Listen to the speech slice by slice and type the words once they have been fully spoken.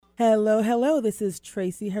Hello, hello. This is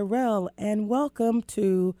Traci Harrell, and welcome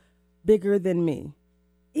to Bigger Than Me.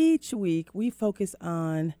 Each week, we focus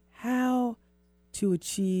on how to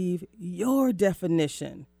achieve your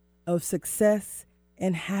definition of success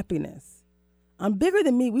and happiness. On Bigger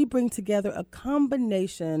Than Me, we bring together a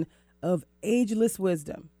combination of ageless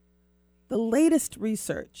wisdom, the latest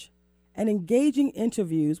research, and engaging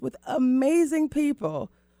interviews with amazing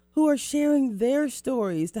people who are sharing their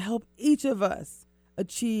stories to help each of us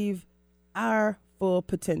achieve our full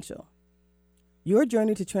potential. Your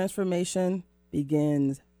journey to transformation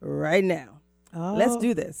begins right now. Let's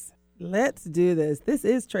do this. Let's do this. This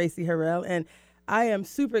is Traci Harrell, and I am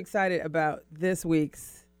super excited about this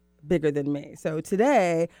week's Bigger Than Me. So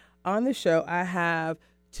today on the show, I have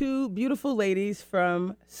two beautiful ladies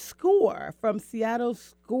from SCORE, from Seattle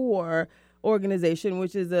SCORE organization,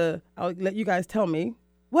 which is I'll let you guys tell me,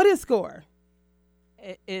 what is SCORE?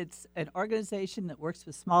 It's an organization that works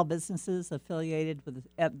with small businesses affiliated with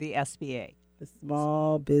the SBA. The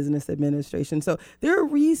Small Business Administration. So they're a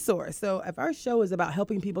resource. So if our show is about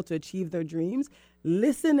helping people to achieve their dreams,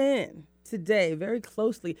 listen in today very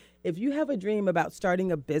closely. If you have a dream about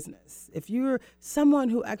starting a business, if you're someone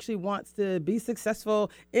who actually wants to be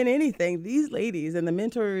successful in anything, these ladies and the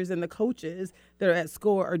mentors and the coaches that are at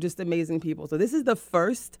SCORE are just amazing people. So this is the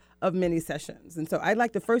first of many sessions. And so I'd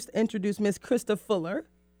like to first introduce Miss Krista Fuller.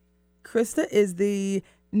 Krista is the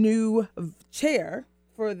new chair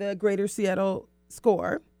for the Greater Seattle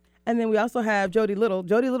SCORE. And then we also have Jody Little.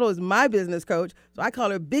 Jody Little is my business coach, so I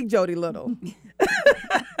call her Big Jody Little.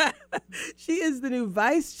 She is the new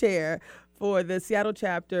vice chair for the Seattle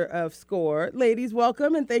chapter of SCORE. Ladies,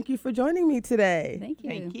 welcome, and thank you for joining me today. Thank you.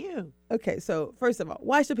 Thank you. Okay, so first of all,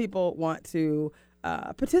 why should people want to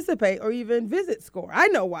participate or even visit SCORE? I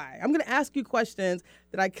know why. I'm going to ask you questions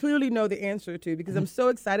that I clearly know the answer to because I'm so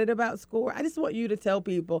excited about SCORE. I just want you to tell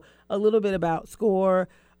people a little bit about SCORE,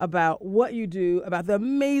 about what you do, about the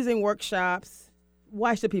amazing workshops.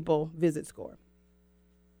 Why should people visit SCORE?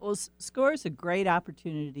 Well, SCORE is a great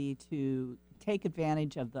opportunity to take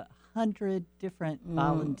advantage of the 100 different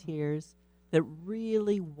volunteers that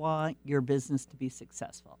really want your business to be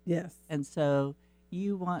successful. Yes. And so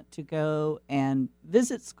you want to go and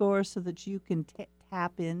visit SCORE so that you can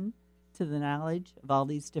tap in to the knowledge of all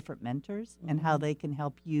these different mentors and how they can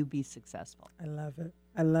help you be successful. I love it.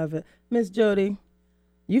 I love it. Miss Jody,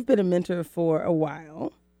 you've been a mentor for a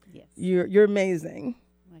while. Yes. You're amazing.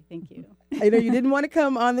 Why, thank you. I know you didn't want to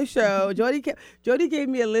come on the show. Jody gave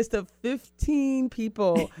me a list of 15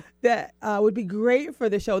 people that would be great for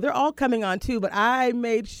the show. They're all coming on too, but I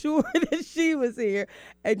made sure that she was here.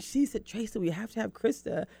 And she said, Traci, we have to have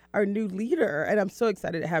Krista, our new leader. And I'm so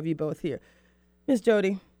excited to have you both here. Miss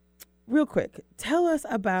Jody, real quick, tell us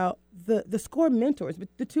about the SCORE mentors,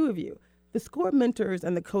 the two of you. The SCORE mentors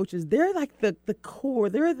and the coaches, they're like the core.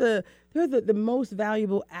 They're the most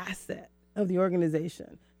valuable asset of the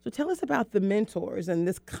organization. So tell us about the mentors and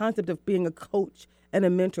this concept of being a coach and a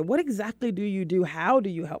mentor. What exactly do you do? How do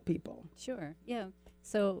you help people? Sure. Yeah.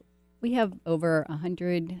 So we have over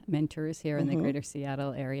 100 mentors here in the Greater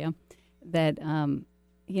Seattle area that,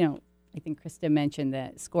 I think Krista mentioned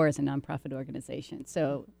that SCORE is a nonprofit organization.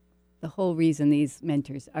 So the whole reason these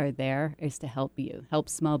mentors are there is to help you, help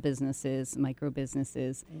small businesses, micro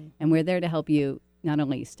businesses, and we're there to help you not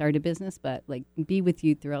only start a business, but like be with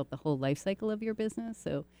you throughout the whole life cycle of your business.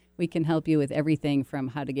 So we can help you with everything from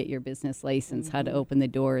how to get your business license, how to open the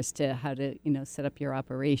doors, to how to, set up your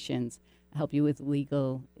operations, help you with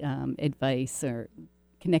legal advice, or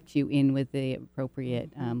connect you in with the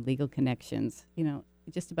appropriate legal connections,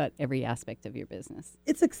 just about every aspect of your business.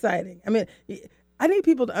 It's exciting. I mean, I need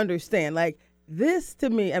people to understand, like this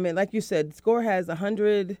to me, like you said, SCORE has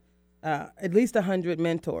at least 100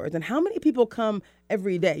 mentors. And how many people come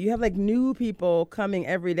every day? You have like new people coming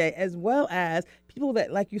every day, as well as people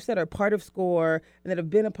that, like you said, are part of SCORE and that have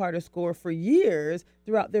been a part of SCORE for years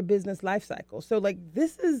throughout their business life cycle. So like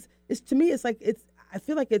it's to me, I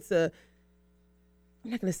feel like I'm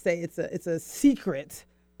not going to say it's a secret,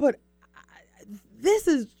 but this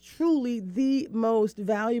is truly the most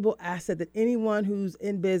valuable asset that anyone who's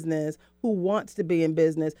in business, who wants to be in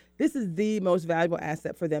business, this is the most valuable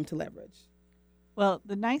asset for them to leverage. Well,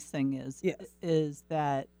 the nice thing is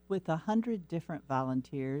that with 100 different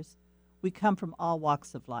volunteers, we come from all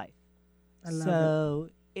walks of life. I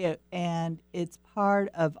love it. And it's part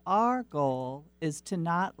of our goal is to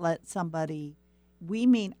not let somebody, we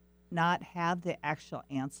may not have the actual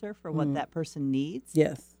answer for what that person needs.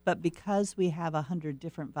 Yes. But because we have 100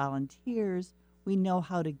 different volunteers, we know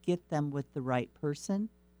how to get them with the right person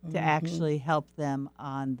to actually help them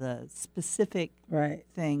on the specific Right.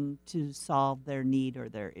 thing to solve their need or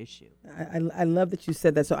their issue. I love that you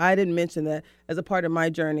said that. So I didn't mention that as a part of my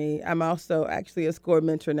journey. I'm also actually a SCORE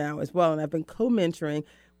mentor now as well, and I've been co-mentoring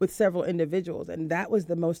with several individuals. And that was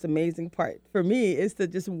the most amazing part for me, is to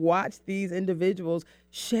just watch these individuals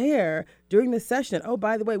share during the session. Oh,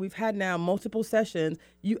 by the way, we've had now multiple sessions.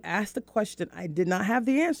 You asked a question. I did not have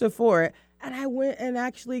the answer for it. And I went and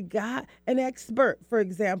actually got an expert, for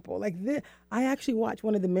example. Like this, I actually watched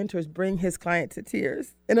one of the mentors bring his client to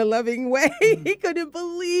tears in a loving way. He couldn't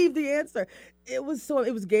believe the answer. It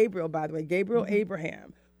was Gabriel, by the way, Gabriel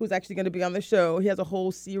Abraham, who's actually going to be on the show. He has a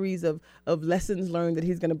whole series of lessons learned that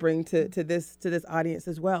he's going to bring to this audience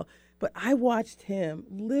as well. But I watched him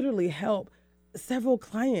literally help several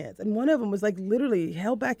clients, and one of them was like literally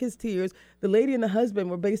held back his tears. The lady and the husband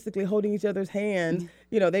were basically holding each other's hands.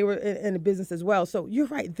 You know, they were in a business as well. So you're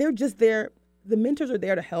right. They're just there. The mentors are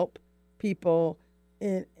there to help people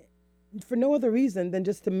and for no other reason than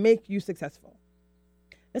just to make you successful.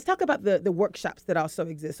 Let's talk about the workshops that also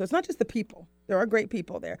exist. So it's not just the people. There are great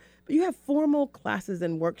people there, but you have formal classes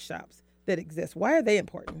and workshops that exist. Why are they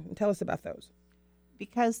important? And tell us about those.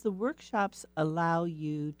 Because the workshops allow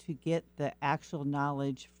you to get the actual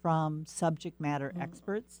knowledge from subject matter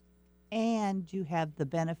experts, and you have the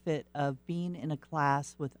benefit of being in a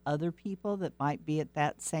class with other people that might be at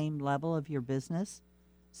that same level of your business.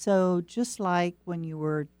 So just like when you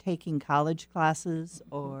were taking college classes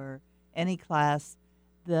or any class,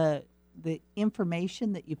 the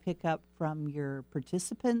information that you pick up from your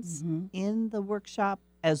participants in the workshop,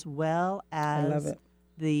 as well as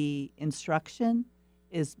the instruction,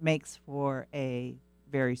 makes for a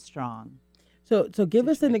very strong. So give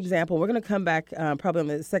us an example. We're going to come back probably in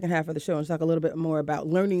the second half of the show and talk a little bit more about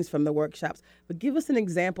learnings from the workshops. But give us an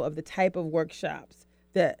example of the type of workshops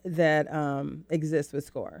that exist with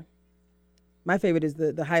SCORE. My favorite is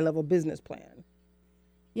the high-level business plan.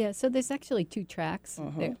 Yeah, so there's actually two tracks.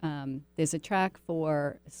 There's a track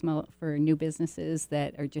for new businesses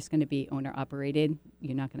that are just going to be owner-operated.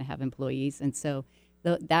 You're not going to have employees. And so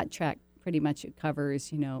that track pretty much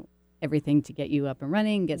covers, everything to get you up and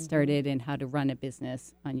running, get started, and how to run a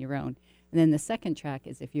business on your own. And then the second track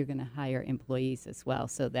is if you're going to hire employees as well.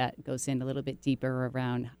 So that goes in a little bit deeper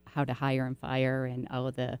around how to hire and fire and all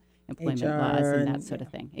of the employment laws and that sort of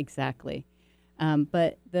thing. Exactly.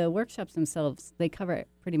 But the workshops themselves, they cover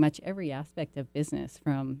pretty much every aspect of business,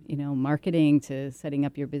 from, marketing to setting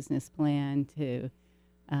up your business plan to,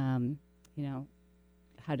 how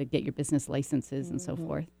to get your business licenses and so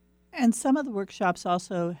forth. And some of the workshops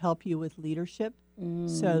also help you with leadership.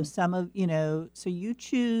 So so you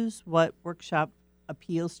choose what workshop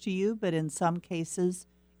appeals to you, but in some cases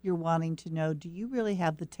you're wanting to know, do you really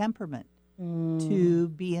have the temperament to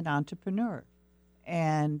be an entrepreneur?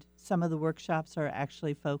 And some of the workshops are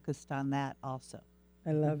actually focused on that also.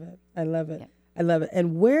 I love it. Yeah. I love it.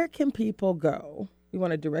 And where can people go? We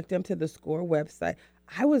want to direct them to the SCORE website.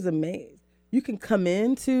 I was amazed. You can come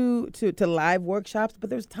in to live workshops, but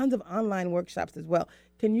there's tons of online workshops as well.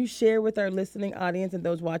 Can you share with our listening audience and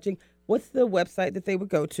those watching, what's the website that they would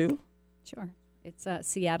go to? Sure. It's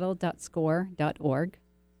seattle.score.org.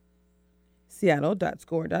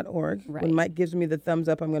 Seattle.score.org. Right. When Mike gives me the thumbs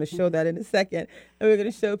up, I'm going to show that in a second, and we're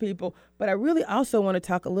going to show people. But I really also want to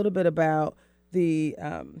talk a little bit about we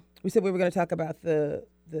said we were going to talk about the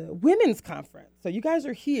women's conference. So you guys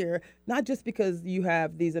are here not just because you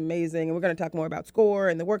have these amazing, and we're going to talk more about SCORE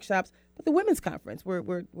and the workshops, but the women's conference.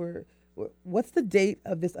 What's the date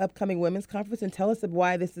of this upcoming women's conference, and tell us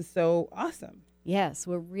why this is so awesome. Yes,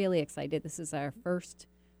 we're really excited. This is our first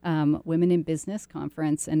Women in Business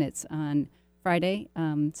conference, and it's on Friday,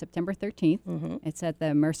 September 13th. It's at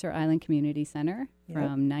the Mercer Island Community Center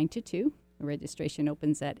from 9 to 2. The registration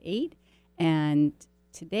opens at 8, and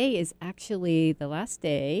today is actually the last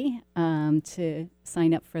day to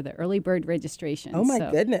sign up for the early bird registration. Oh, my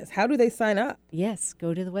goodness. How do they sign up? Yes,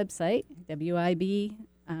 go to the website, WIB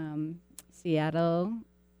Seattle.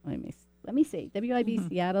 Let me see, WIB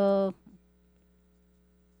Seattle.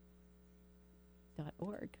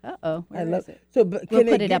 .org. I love it. So, but we'll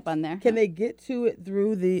put it up on there. Can they get to it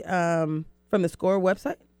through the from the SCORE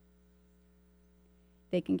website?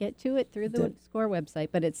 They can get to it through the SCORE website,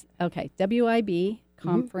 but it's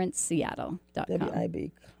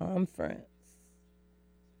WIBconferenceseattle.com.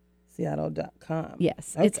 WIBconferenceseattle.com.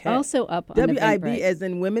 Yes, okay. It's also up on WIB as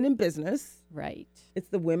in Women in Business. Right. It's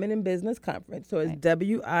the Women in Business Conference, so it's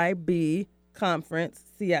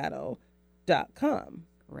WIBconferenceseattle.com.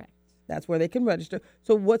 Correct. That's where they can register.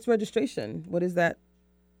 So what's registration? What is that?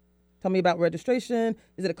 Tell me about registration.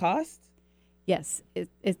 Is it a cost? Yes,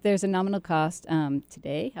 there's a nominal cost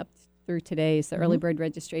today. Up through today, so early bird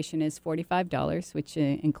registration is $45, which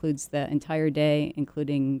includes the entire day,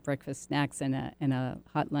 including breakfast, snacks, and a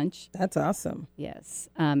hot lunch. That's awesome. Yes,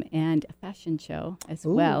 and a fashion show as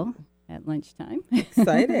Ooh. well at lunchtime.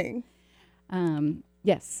 Exciting.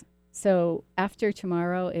 Yes. So after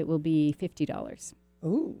tomorrow, it will be $50.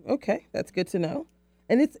 Ooh, okay. That's good to know.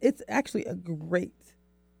 And it's actually a great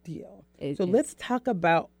deal. So let's talk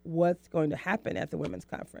about what's going to happen at the Women's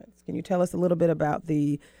Conference. Can you tell us a little bit about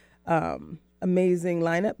the amazing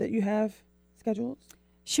lineup that you have scheduled?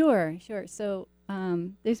 Sure. So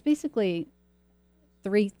there's basically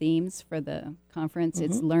 3 themes for the conference.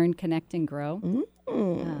 It's Learn, Connect, and Grow.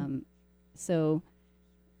 So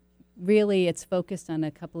really, it's focused on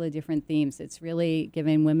a couple of different themes. It's really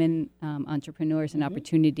giving women entrepreneurs an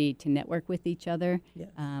opportunity to network with each other, Yes.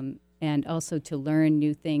 and also to learn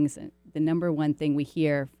new things. The number one thing we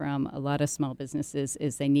hear from a lot of small businesses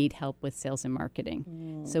is they need help with sales and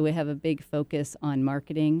marketing. So we have a big focus on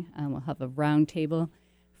marketing. We'll have a round table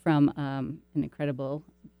from an incredible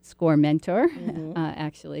SCORE mentor,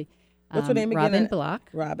 actually. What's her name again? Robin Block.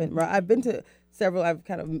 Robin. I've been to several. I've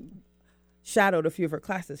kind of shadowed a few of her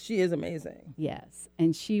classes. She is amazing. Yes,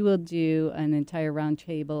 and she will do an entire round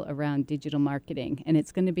table around digital marketing, and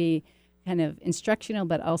it's going to be kind of instructional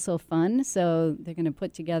but also fun. So they're going to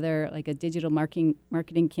put together like a digital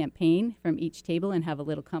marketing campaign from each table and have a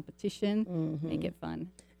little competition, make it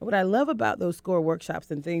fun. What I love about those SCORE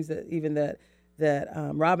workshops and things that even that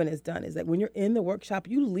Robin has done is that when you're in the workshop,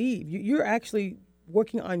 you leave. You're actually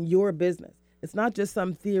working on your business. It's not just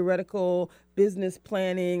some theoretical business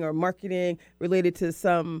planning or marketing related to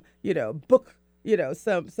some, book,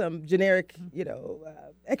 some generic,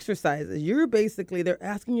 exercises. You're basically, they're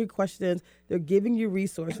asking you questions, they're giving you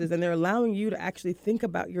resources, and they're allowing you to actually think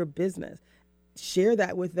about your business. Share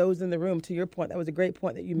that with those in the room. To your point, that was a great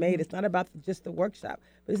point that you made. It's not about just the workshop,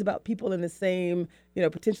 but it's about people in the same,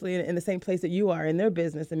 potentially in the same place that you are in their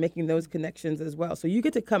business and making those connections as well. So you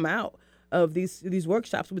get to come out of these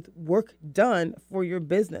workshops with work done for your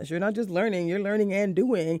business. You're not just learning, you're learning and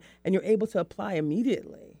doing, and you're able to apply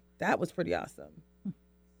immediately. That was pretty awesome.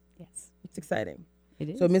 Yes. It's exciting.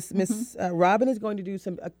 It is. So Miss Robin is going to do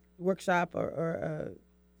a workshop or a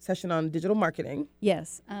session on digital marketing.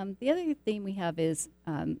 Yes. The other theme we have is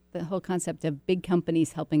the whole concept of big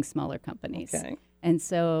companies helping smaller companies. Okay. And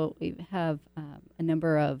so we have a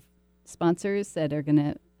number of sponsors that are going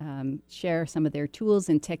to share some of their tools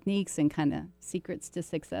and techniques and kind of secrets to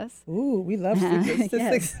success. Ooh, we love secrets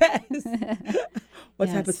to success. What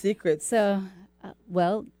type of secrets? So,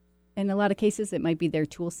 well, in a lot of cases, it might be their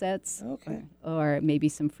tool sets, Okay. or maybe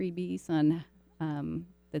some freebies on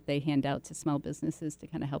that they hand out to small businesses to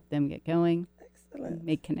kind of help them get going, Excellent.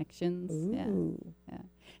 make connections. Ooh. Yeah.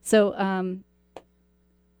 So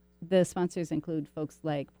the sponsors include folks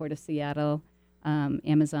like Port of Seattle,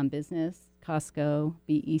 Amazon Business, Costco,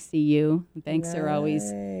 BECU. Banks are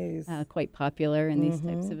always quite popular in these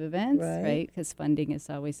types of events, right? Because funding is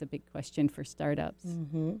always a big question for startups.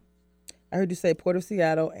 I heard you say Port of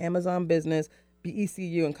Seattle, Amazon Business,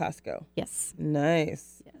 BECU, and Costco. Yes.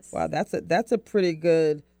 Nice. Yes. Wow, that's a pretty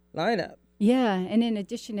good lineup. Yeah, and in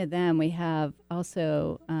addition to them, we have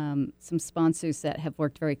also some sponsors that have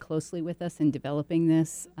worked very closely with us in developing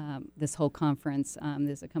this whole conference.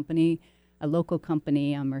 There's a local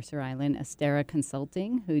company on Mercer Island, Astera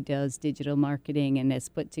Consulting, who does digital marketing and has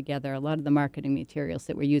put together a lot of the marketing materials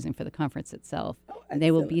that we're using for the conference itself. And they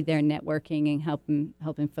will be there networking and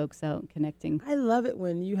helping folks out and connecting. I love it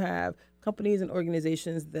when you have companies and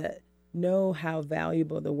organizations that know how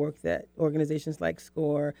valuable the work that organizations like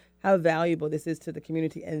SCORE, how valuable this is to the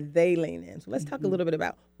community, and they lean in. So let's talk a little bit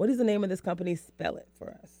about what is the name of this company? Spell it for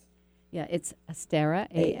us. Yeah, it's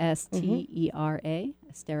Astera, Astera,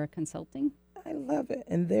 Astera Consulting. I love it.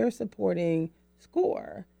 And they're supporting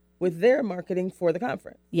SCORE with their marketing for the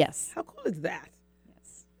conference. Yes. How cool is that?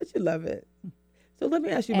 Yes. Don't you love it? So let me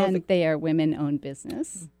ask you and both. They are women-owned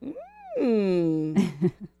business.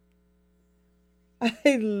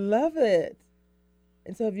 I love it.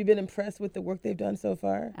 And so have you been impressed with the work they've done so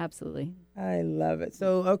far? Absolutely. I love it.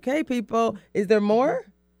 So, okay, people, is there more?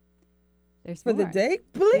 There's For more. the day?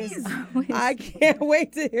 Please. I can't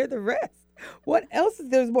wait to hear the rest. What else is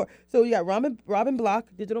there's more? So you got Robin Block,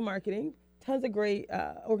 digital marketing, tons of great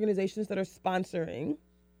organizations that are sponsoring,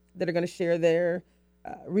 that are going to share their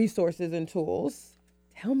resources and tools.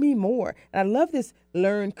 Tell me more. And I love this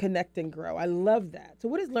learn, connect, and grow. I love that. So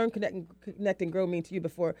what does learn, connect, and grow mean to you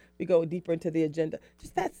before we go deeper into the agenda?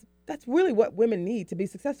 Just that's really what women need to be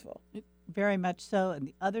successful. Very much so. And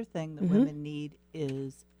the other thing that women need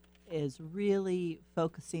is really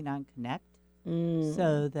focusing on connect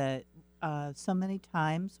so that so many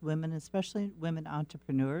times women, especially women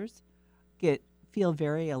entrepreneurs, feel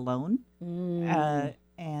very alone,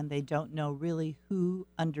 and they don't know really who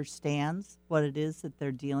understands what it is that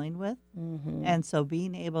they're dealing with. And so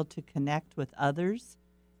being able to connect with others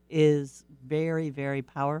is very, very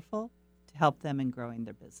powerful to help them in growing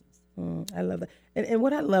their business. I love that. And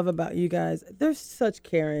what I love about you guys, there's such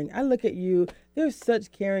caring. I look at you, there's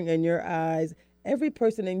such caring in your eyes. Every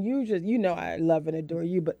person, and you just, I love and adore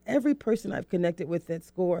you, but every person I've connected with at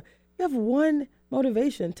SCORE, you have one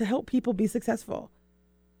motivation: to help people be successful.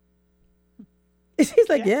 And she's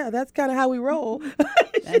like, yeah, that's kind of how we roll.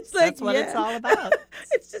 That's what it's all about.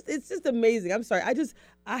 It's just amazing. I'm sorry.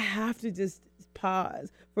 I have to just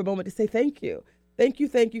pause for a moment to say thank you. Thank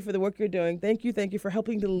you for the work you're doing. Thank you for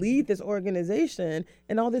helping to lead this organization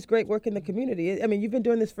and all this great work in the community. I mean, you've been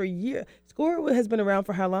doing this for years. SCORE has been around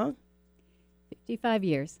for how long? 55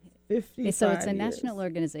 years. 55 So it's a years. national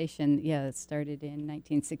organization. Yeah, it started in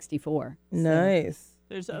 1964. Nice. So,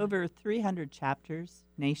 there's over 300 chapters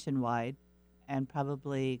nationwide and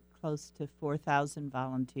probably close to 4,000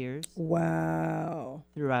 volunteers. Wow.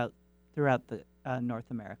 Throughout the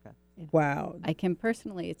North America. Wow. I can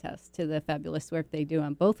personally attest to the fabulous work they do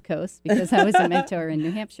on both coasts because I was a mentor in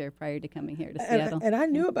New Hampshire prior to coming here to Seattle. And I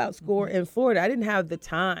knew about SCORE in Florida. I didn't have the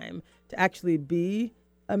time to actually be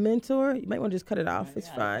a mentor. You might want to just cut it off. It's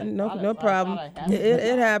fine. No problem.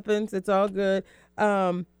 It happens. It's all good.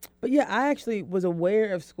 But yeah, I actually was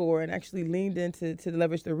aware of SCORE and actually leaned into to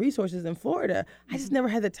leverage the resources in Florida. I just never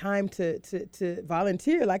had the time to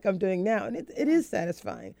volunteer like I'm doing now. And it is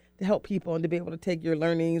satisfying to help people and to be able to take your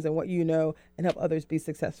learnings and what you know and help others be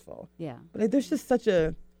successful. Yeah. But there's just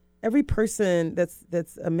every person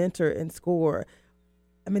that's a mentor in SCORE,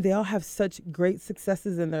 I mean, they all have such great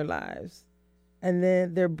successes in their lives. And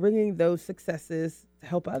then they're bringing those successes to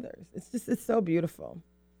help others. It's so beautiful.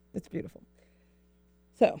 It's beautiful.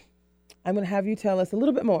 So I'm going to have you tell us a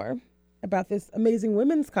little bit more about this amazing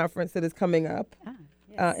women's conference that is coming up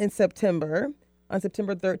in September, on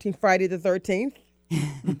September 13th, Friday the 13th.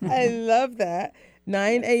 I love that.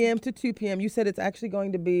 9 a.m. to 2 p.m. You said it's actually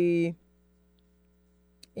going to be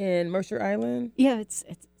in Mercer Island? Yeah, it's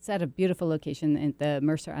at a beautiful location at the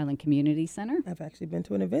Mercer Island Community Center. I've actually been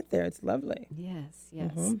to an event there. It's lovely. Yes.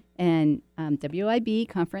 And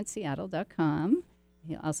WIBconferenceseattle.com.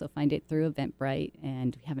 You'll also find it through Eventbrite,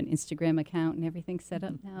 and we have an Instagram account and everything set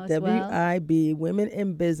up now as well. WIB, Women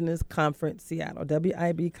in Business Conference Seattle,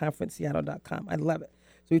 WIBconferenceseattle.com. I love it.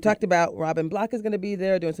 So we talked about Robin Block is going to be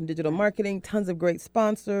there doing some digital marketing, tons of great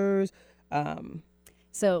sponsors.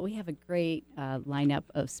 So we have a great lineup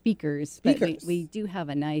of speakers. But we do have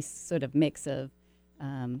a nice sort of mix of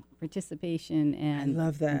participation and, I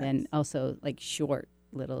love that. And then also like short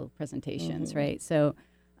little presentations, right? So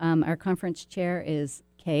our conference chair is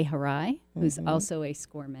Kay Harai, who's also a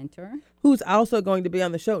SCORE mentor. Who's also going to be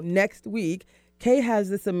on the show next week. Kay has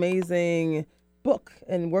this amazing book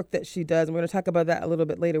and work that she does, and we're going to talk about that a little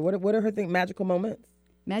bit later. What are her things? Magical moments?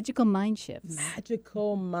 Magical mind shifts.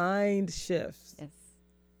 Magical mind shifts. Yes.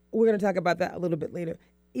 We're going to talk about that a little bit later.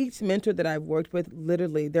 Each mentor that I've worked with,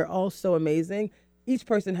 literally, they're all so amazing. Each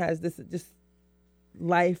person has this just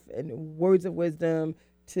life and words of wisdom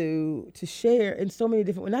to share in so many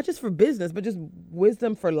different ways, not just for business, but just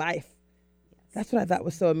wisdom for life. Yes. That's what I thought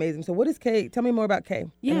was so amazing. So what is Kay? Tell me more about Kay.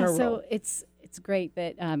 Yeah, so it's great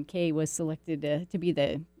that Kay was selected to be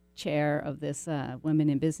the chair of this Women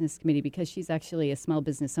in Business Committee because she's actually a small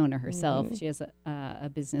business owner herself. She has a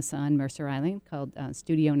business on Mercer Island called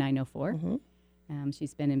Studio 904.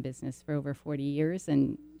 She's been in business for over 40 years,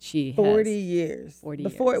 and she 40 years. 40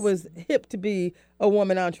 Before years. It was hip to be a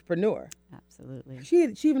woman entrepreneur. Absolutely.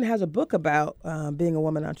 She even has a book about being a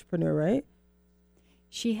woman entrepreneur, right?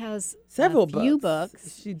 She has several few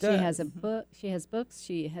books. She does. She has a book. She has books.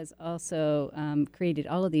 She has also created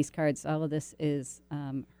all of these cards. All of this is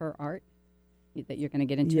her art that you're going to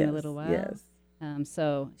get into in a little while. Yes.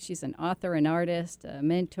 So she's an author, an artist, a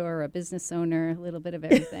mentor, a business owner, a little bit of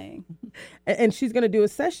everything. And she's going to do a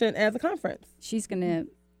session at the conference. She's going to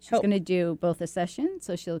do both a session,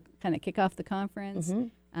 so she'll kind of kick off the conference.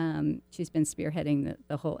 She's been spearheading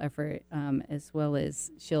the whole effort, as well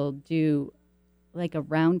as she'll do like a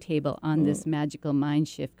round table on this magical mind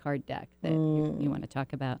shift card deck that you want to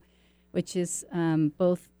talk about, which is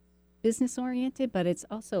both business oriented, but it's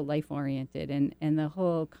also life oriented. And the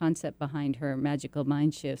whole concept behind her magical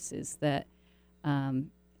mind shifts is that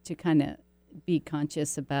to kind of be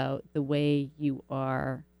conscious about the way you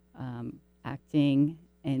are acting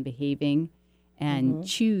and behaving and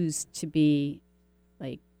choose to be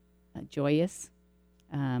like joyous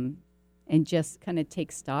and and just kind of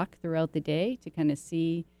take stock throughout the day to kind of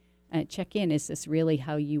see, check in, is this really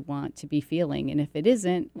how you want to be feeling? And if it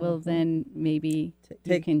isn't, well, then maybe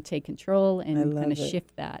you can take control and kind of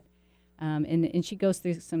shift that. And she goes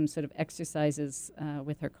through some sort of exercises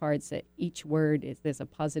with her cards that each word there's a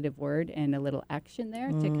positive word and a little action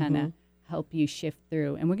there to kind of help you shift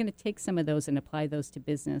through. And we're going to take some of those and apply those to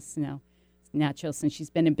business. You know, it's natural since she's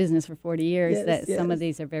been in business for 40 years some of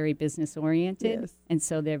these are very business oriented. Yes. And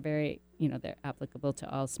so they're very, they're applicable to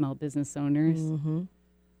all small business owners. Mm-hmm.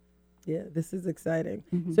 Yeah, this is exciting.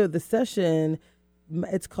 Mm-hmm. So the session,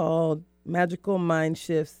 it's called Magical Mind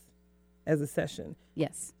Shifts as a session.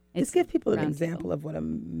 Yes. Let's give people an example of what a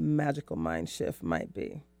magical mind shift might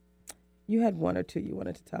be. You had one or two you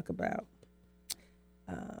wanted to talk about.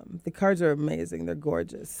 The cards are amazing. They're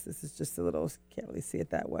gorgeous. This is just a little, can't really see it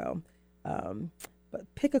that well.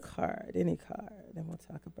 But pick a card, any card, and we'll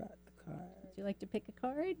talk about the card. Would you like to pick a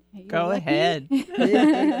card? Go ahead. Pick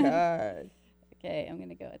a card. Okay, I'm going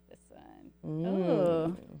to go with this one.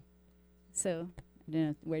 Oh. So, I don't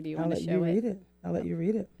know, where do you want to show it? I'll let you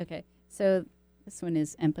read it. Okay, so this one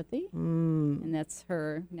is empathy, and that's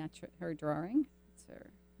her drawing.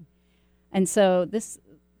 And so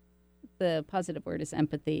the positive word is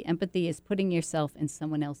empathy. Empathy is putting yourself in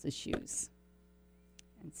someone else's shoes.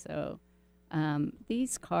 And so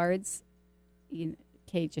these cards,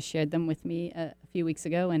 Kate just shared them with me a few weeks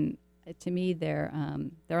ago, and to me they're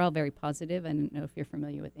all very positive. I don't know if you're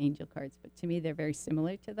familiar with angel cards, but to me they're very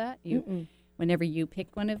similar to that. Whenever you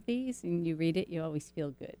pick one of these and you read it, you always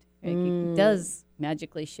feel good. Right? It does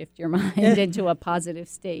magically shift your mind into a positive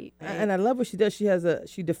state. Right? And I love what she does.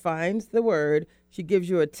 She defines the word, she gives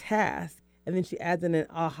you a task, and then she adds in an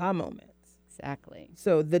aha moment. Exactly.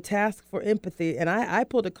 So the task for empathy, and I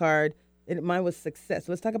pulled a card, and mine was success.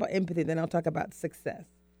 So let's talk about empathy, then I'll talk about success.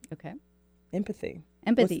 Okay. Empathy.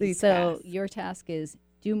 So your task is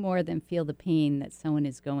do more than feel the pain that someone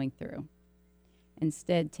is going through.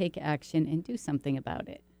 Instead, take action and do something about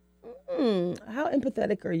it. How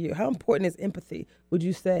empathetic are you? How important is empathy, would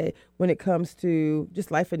you say, when it comes to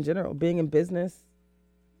just life in general, being in business?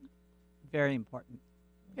 Very important.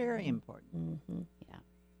 Very important. Mm-hmm.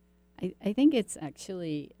 Yeah. I think it's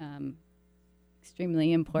actually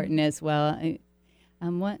extremely important as well.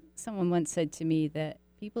 Someone once said to me that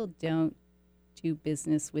people don't do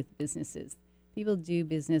business with businesses. People do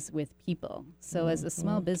business with people. So as a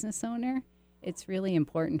small business owner, it's really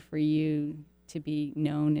important for you to be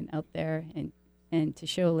known and out there and to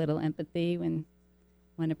show a little empathy when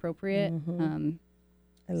appropriate.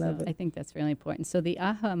 I love it. I think that's really important. So the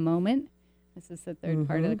aha moment, this is the third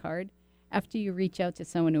part of the card. After you reach out to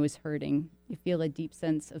someone who is hurting, you feel a deep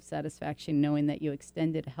sense of satisfaction knowing that you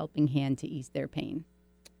extended a helping hand to ease their pain.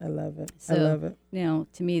 I love it. So, I love it.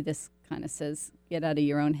 To me, this kind of says get out of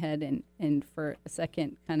your own head and for a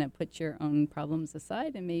second kind of put your own problems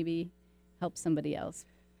aside and maybe help somebody else.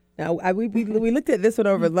 Now, we looked at this one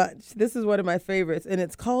over lunch. This is one of my favorites, and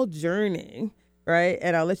it's called Journey, right?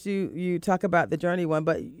 And I'll let you talk about the Journey one.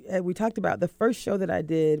 But we talked about the first show that I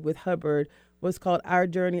did with Hubbard was called Our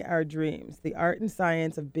Journey, Our Dreams, the art and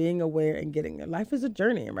science of being aware and getting there. Life is a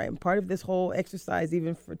journey, right? And part of this whole exercise,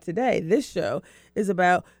 even for today, this show is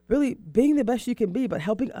about really being the best you can be, but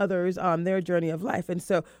helping others on their journey of life. And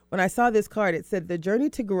so when I saw this card, it said, the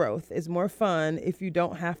journey to growth is more fun if you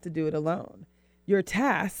don't have to do it alone. Your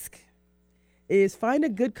task is find a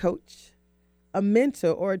good coach, a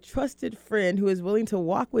mentor, or a trusted friend who is willing to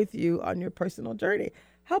walk with you on your personal journey.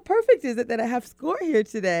 How perfect is it that I have SCORE here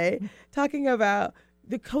today talking about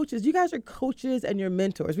the coaches? You guys are coaches and you're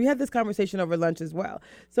mentors. We had this conversation over lunch as well.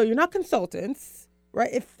 So you're not consultants, right?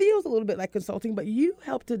 It feels a little bit like consulting, but you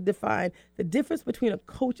help to define the difference between a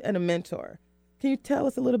coach and a mentor. Can you tell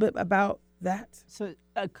us a little bit about that? So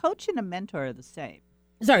a coach and a mentor are the same.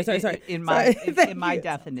 Sorry. In my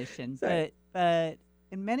definition. But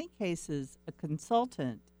in many cases, a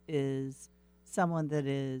consultant is someone that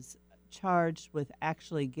is charged with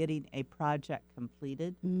actually getting a project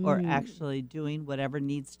completed or actually doing whatever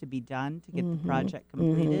needs to be done to get the project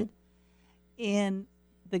completed. In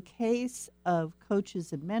the case of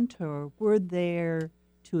coaches and mentor, we're there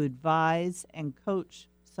to advise and coach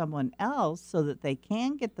someone else so that they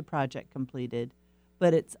can get the project completed,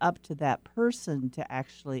 but it's up to that person to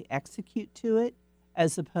actually execute to it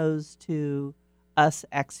as opposed to us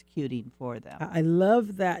executing for them. I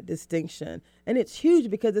love that distinction. And it's huge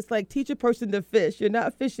because it's like teach a person to fish. You're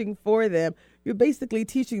not fishing for them. You're basically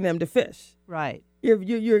teaching them to fish. Right.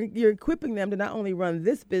 You're equipping them to not only run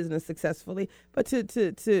this business successfully, but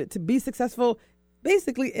to be successful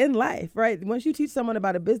basically in life, right? Once you teach someone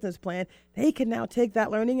about a business plan, they can now take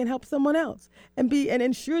that learning and help someone else and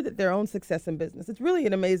ensure that their own success in business. It's really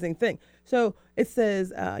an amazing thing. So it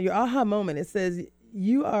says, your aha moment, it says,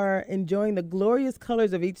 you are enjoying the glorious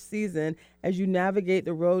colors of each season as you navigate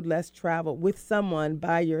the road less traveled with someone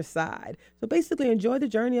by your side. So basically, enjoy the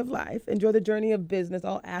journey of life, enjoy the journey of business,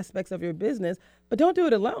 all aspects of your business, but don't do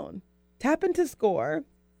it alone. Tap into SCORE,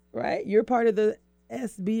 right? You're part of the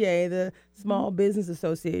SBA, the Small Business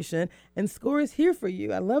Association, and SCORE is here for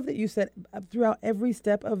you. I love that you said throughout every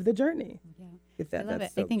step of the journey. Yeah. I love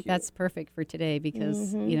it. I think that's perfect for today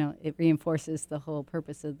because, it reinforces the whole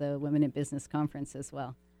purpose of the Women in Business Conference as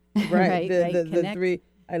well. Right. The three,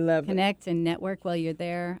 I love Connect and network while you're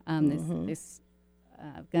there. This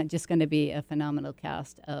just going to be a phenomenal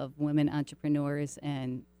cast of women entrepreneurs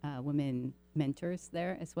and women mentors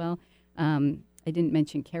there as well. I didn't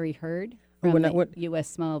mention Carrie Hurd from the U.S.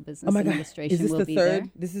 Small Business Administration. Is this will the be third?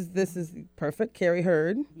 There. This is perfect. Carrie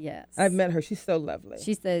Hurd. Yes, I've met her. She's so lovely.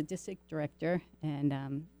 She's the district director,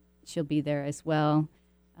 and she'll be there as well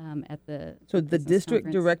at the. So the district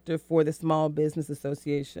conference. Director for the Small Business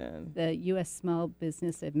Association. The U.S. Small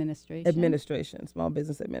Business Administration. Small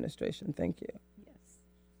Business Administration. Thank you. Yes.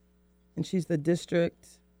 And she's the district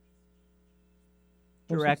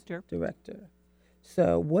director.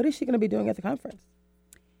 So what is she going to be doing at the conference?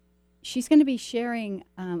 She's going to be sharing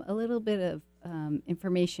a little bit of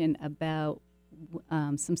information about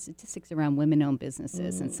some statistics around women-owned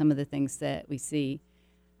businesses and some of the things that we see.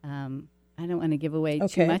 I don't want to give away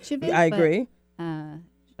too much of it. I agree.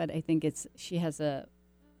 But I think she has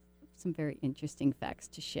some very interesting facts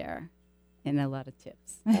to share and a lot of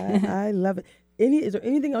tips. I love it. Is there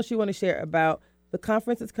anything else you want to share about the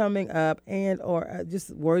conference that's coming up or just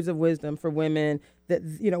words of wisdom for women that,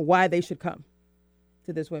 why they should come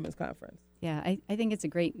to this women's conference? Yeah, I think it's a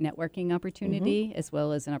great networking opportunity as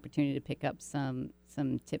well as an opportunity to pick up some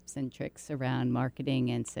tips and tricks around marketing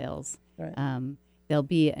and sales. Right. There'll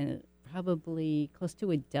be probably close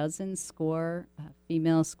to a dozen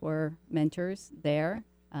female SCORE mentors there,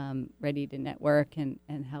 ready to network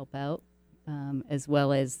and help out, as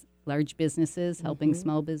well as large businesses, helping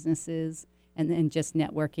small businesses, and then just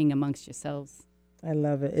networking amongst yourselves. I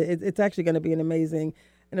love it. It's actually going to be an amazing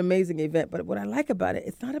event. But what I like about it,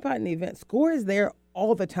 it's not about an event. SCORE is there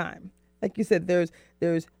all the time. Like you said, there's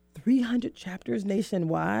 300 chapters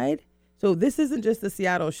nationwide. So this isn't just the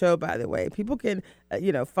Seattle show, by the way. People can,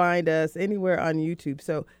 find us anywhere on YouTube.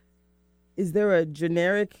 So is there a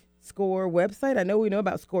generic SCORE website? I know we know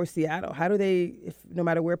about SCORE Seattle. How do they, no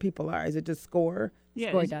matter where people are, is it just SCORE? Yeah,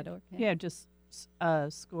 SCORE.org. Yeah, just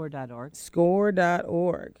SCORE.org.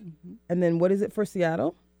 SCORE.org. And then what is it for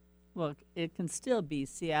Seattle? Well, it can still be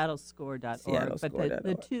SeattleSCORE.org, but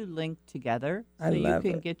the two link together, so you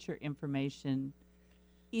can get your information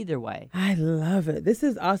either way. I love it. This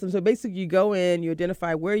is awesome. So basically you go in, you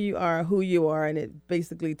identify where you are, who you are, and it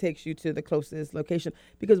basically takes you to the closest location.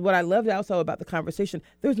 Because what I loved also about the conversation,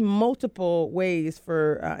 there's multiple ways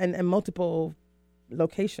for, and multiple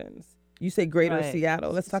locations. You say greater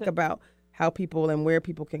Seattle. Let's talk about how people and where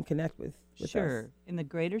people can connect with Sure. us. In the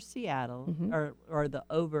greater Seattle or the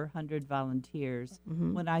over 100 volunteers,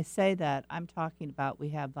 when I say that, I'm talking about we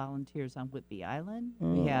have volunteers on Whidbey Island.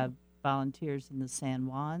 We have volunteers in the San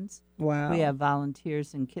Juans. Wow. We have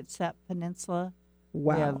volunteers in Kitsap Peninsula.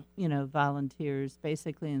 Wow. We have, volunteers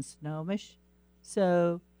basically in Snohomish.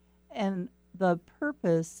 So, and the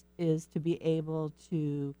purpose is to be able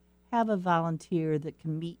to have a volunteer that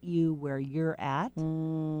can meet you where you're at.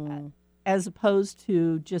 As opposed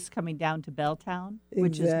to just coming down to Belltown,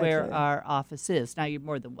 which is where our office is. Now, you're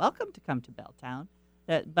more than welcome to come to Belltown,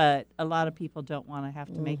 but a lot of people don't want to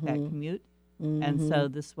have to make that commute. And so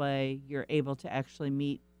this way you're able to actually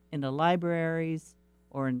meet in the libraries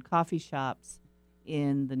or in coffee shops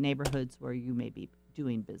in the neighborhoods where you may be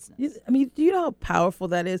doing business. I mean, do you know how powerful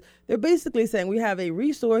that is? They're basically saying we have a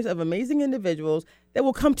resource of amazing individuals that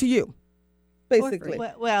will come to you, basically.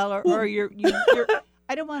 Or you're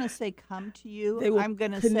I don't want to say come to you. I'm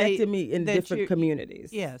going to say connect to me in different communities.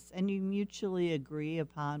 Yes, and you mutually agree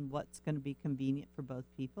upon what's going to be convenient for both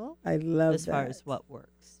people. I love as far as what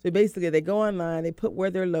works. So basically, they go online, they put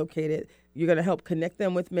where they're located. You're going to help connect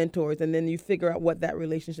them with mentors, and then you figure out what that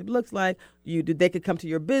relationship looks like. They could come to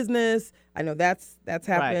your business. I know that's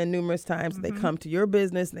happened numerous times. They come to your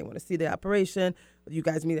business and they want to see the operation. You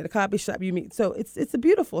guys meet at a coffee shop. You meet, so it's a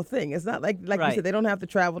beautiful thing. It's not like you said, they don't have to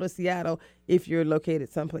travel to Seattle if you're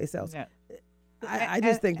located someplace else. Yeah. I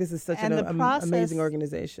just think this is such an amazing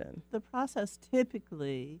organization. The process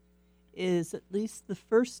typically is at least the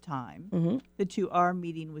first time Mm-hmm. that you are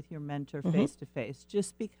meeting with your mentor face to face,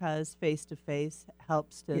 just because face to face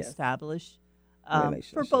helps to Yes. establish for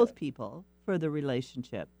Relationship. both people, for the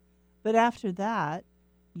relationship. But after that,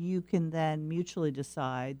 you can then mutually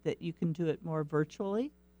decide that you can do it more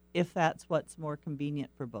virtually if that's what's more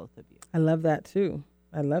convenient for both of you. I love that too.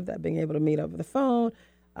 I love that, being able to meet over the phone.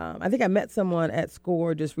 I think I met someone at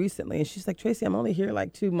SCORE just recently, and she's like, Traci, I'm only here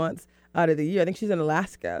like 2 months out of the year. I think she's in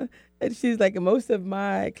Alaska. And she's like, most of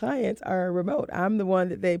my clients are remote. I'm the one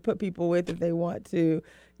that they put people with if they want to,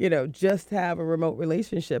 just have a remote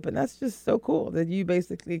relationship. And that's just so cool that you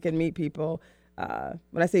basically can meet people.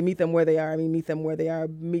 When I say meet them where they are, I mean meet them where they are,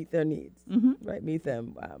 meet their needs, right? Meet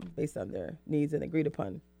them based on their needs and agreed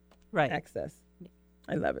upon access.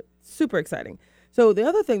 I love it. Super exciting. So the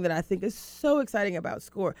other thing that I think is so exciting about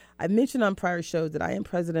SCORE, I mentioned on prior shows that I am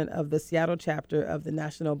president of the Seattle chapter of the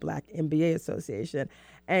National Black MBA Association.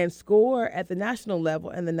 And SCORE at the national level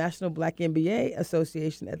and the National Black MBA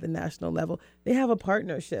Association at the national level, they have a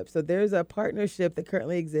partnership. So there's a partnership that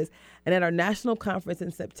currently exists. And at our national conference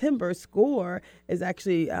in September, SCORE is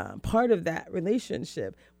actually part of that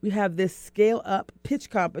relationship. We have this scale up pitch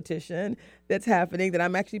competition that's happening that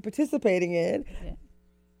I'm actually participating in. Yeah.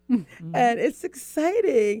 And it's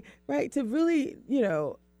exciting, right, to really,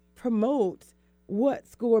 promote what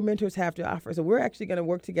SCORE mentors have to offer. So we're actually going to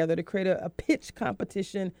work together to create a pitch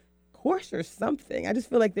competition course or something. I just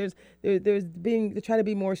feel like there's being to try to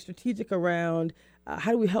be more strategic around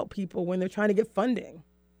how do we help people when they're trying to get funding,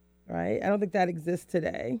 right? I don't think that exists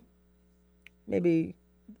today. Maybe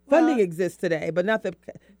funding exists today, but not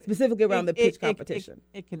specifically around the pitch competition.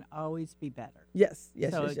 It can always be better. Yes.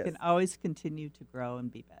 So it can always continue to grow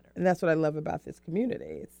and be better. And that's what I love about this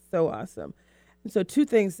community. It's so awesome. And so 2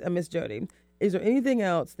 things, Miss Jody. Is there anything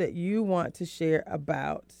else that you want to share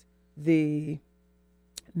about the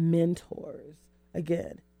mentors?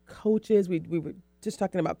 Again, coaches. We were just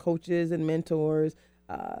talking about coaches and mentors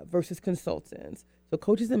versus consultants. So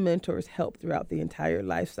coaches and mentors help throughout the entire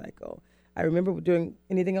life cycle. I remember doing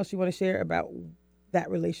anything else you want to share about that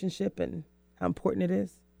relationship and how important it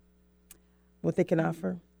is, what they can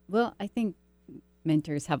offer? Well, I think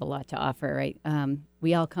mentors have a lot to offer, right?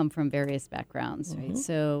 We all come from various backgrounds, right?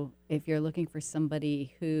 So if you're looking for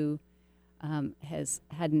somebody who has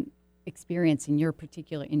had an experience in your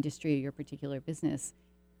particular industry or your particular business,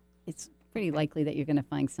 it's pretty likely that you're going to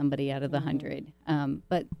find somebody out of the 100.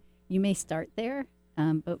 But you may start there,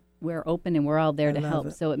 but we're open and we're all there to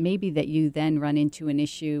help. So it may be that you then run into an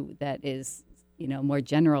issue that is, more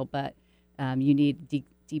general, but you need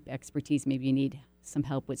deep expertise. Maybe you need some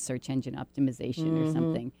help with search engine optimization or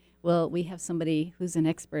something. Well, we have somebody who's an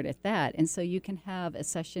expert at that. And so you can have a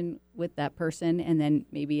session with that person and then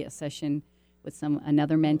maybe a session with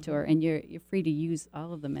another mentor, and you're free to use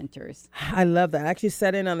all of the mentors. I love that. I actually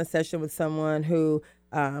sat in on a session with someone who,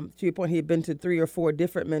 to your point, he had been to 3 or 4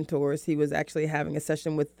 different mentors. He was actually having a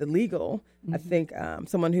session with the legal. I think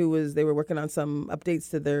someone they were working on some updates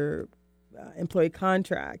to their employee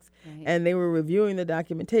contracts, and they were reviewing the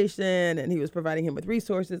documentation, and he was providing him with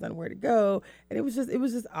resources on where to go, and it was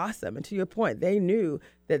just awesome. And to your point, they knew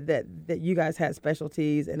that you guys had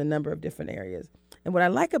specialties in a number of different areas. And what I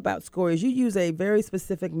like about SCORE is you use a very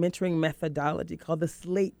specific mentoring methodology called the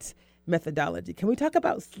SLATE methodology. Can we talk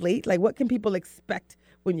about SLATE? Like, what can people expect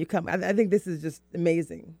when you come? I think this is just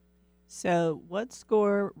amazing. So what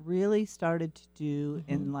SCORE really started to do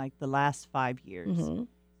in like the last 5 years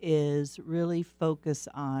is really focus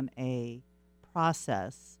on a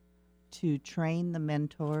process to train the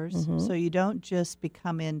mentors. So you don't just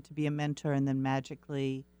come in to be a mentor and then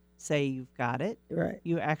magically say you've got it. Right.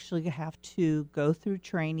 You actually have to go through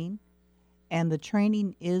training, and the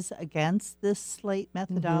training is against this SLATE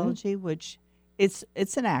methodology, which it's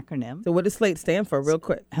an acronym. So what does SLATE stand for, real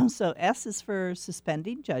quick? So S is for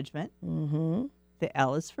suspending judgment. The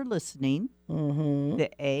L is for listening.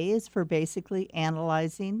 The A is for basically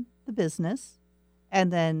analyzing the business.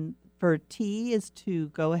 And then for T is to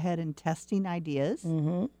go ahead and testing ideas.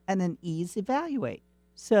 And then E is evaluate.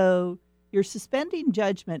 So you're suspending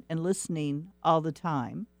judgment and listening all the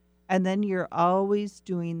time. And then you're always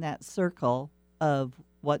doing that circle of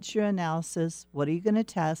what's your analysis? What are you going to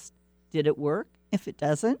test? Did it work? If it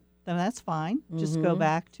doesn't, then that's fine. Just go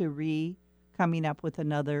back to coming up with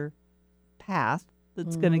another path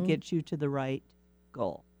that's going to get you to the right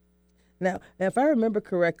goal. Now, if I remember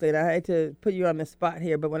correctly, and I hate to put you on the spot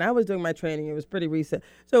here, but when I was doing my training, it was pretty recent.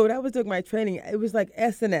 So when I was doing my training, it was like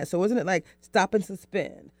S and S. So wasn't it like stop and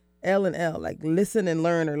suspend? L and L, like listen and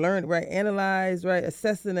learn, or learn, right? Analyze, right?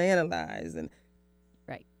 Assess and analyze. And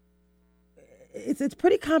right. It's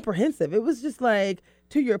pretty comprehensive. It was just like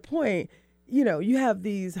to your point, you have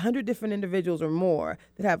these 100 different individuals or more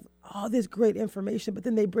that have all this great information, but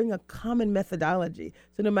then they bring a common methodology.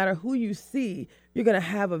 So no matter who you see, you're going to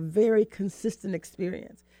have a very consistent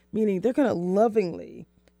experience, meaning they're going to lovingly.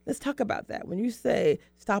 Let's talk about that. When you say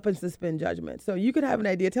stop and suspend judgment, so you could have an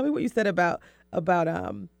idea. Tell me what you said about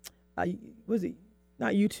was it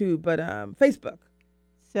not YouTube, but Facebook?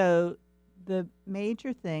 So the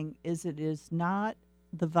major thing is it is not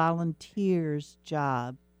the volunteer's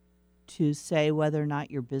job to say whether or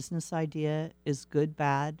not your business idea is good,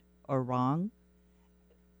 bad, or wrong.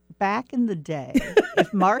 Back in the day,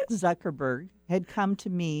 if Mark Zuckerberg had come to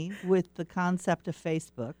me with the concept of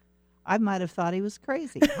Facebook, I might have thought he was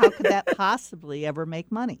crazy. How could that possibly ever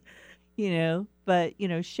make money? But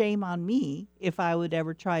shame on me if I would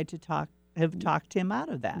ever try to have talked him out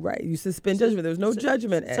of that. Right. You suspend judgment. There's no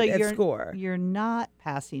judgment at SCORE. You're not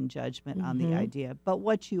passing judgment on the idea. But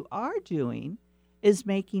what you are doing is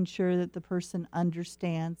making sure that the person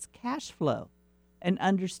understands cash flow and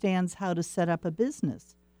understands how to set up a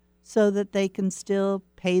business so that they can still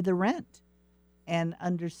pay the rent and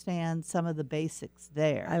understand some of the basics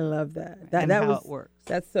there. I love that. And how it works.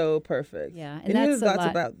 That's so perfect. Yeah, and that's a lot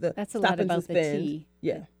about the that's a stop lot and about suspend. the T.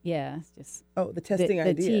 Yeah. Yeah, it's just the testing the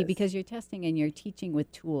ideas. T, because you're testing and you're teaching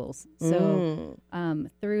with tools. So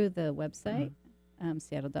through the website,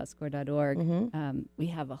 seattle.score.org, we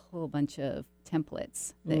have a whole bunch of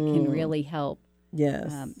templates that can really help.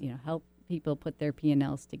 Yes. Help people put their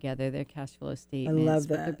P&Ls together, their cash flow statements,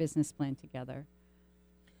 put their business plan together.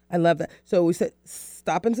 I love that. So we said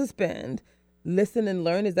stop and suspend, listen and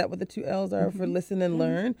learn. Is that what the 2 L's are for listen and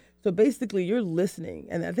learn? So basically you're listening.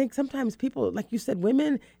 And I think sometimes people, like you said,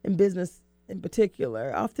 women in business in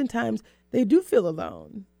particular, oftentimes they do feel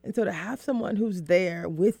alone. And so to have someone who's there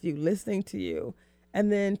with you, listening to you,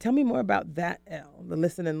 and then tell me more about that L, the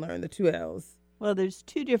listen and learn, the 2 L's. Well, there's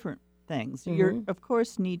 2 different things. You, of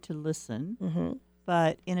course, need to listen.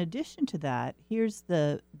 But in addition to that, here's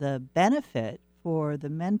the benefit for the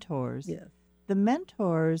mentors. Yes. The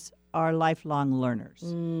mentors are lifelong learners.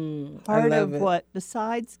 Part of what,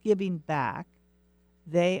 besides giving back,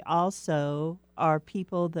 they also are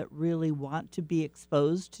people that really want to be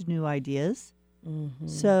exposed to new ideas.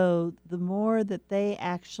 So the more that they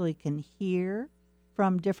actually can hear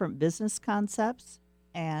from different business concepts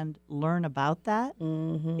and learn about that,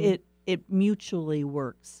 it mutually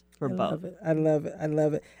works for both. I love it.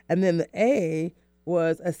 And then the A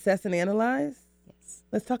was assess and analyze. Yes.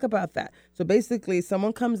 Let's talk about that. So basically,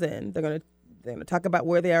 someone comes in, they're gonna talk about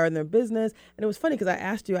where they are in their business. And it was funny because I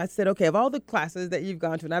asked you, I said, okay, of all the classes that you've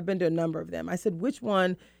gone to, and I've been to a number of them, I said, which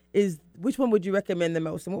one would you recommend the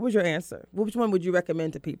most? And what was your answer? Which one would you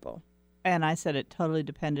recommend to people? And I said it totally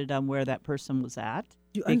depended on where that person was at.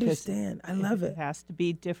 You understand. I love it. It has to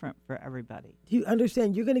be different for everybody. You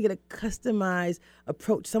understand. You're going to get a customized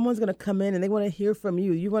approach. Someone's going to come in and they want to hear from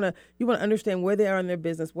you. You want to understand where they are in their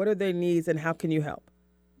business, what are their needs, and how can you help?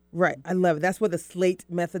 Right. I love it. That's what the SLATE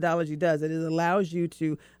methodology does. It allows you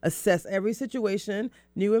to assess every situation,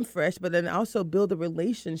 new and fresh, but then also build a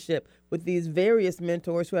relationship with these various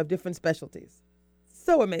mentors who have different specialties.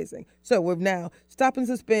 So amazing. So we've now stop and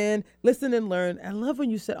suspend, listen and learn. I love when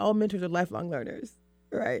you said all mentors are lifelong learners,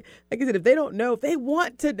 right? Like I said, if they don't know, if they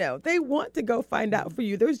want to know, they want to go find out for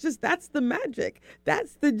you. That's the magic.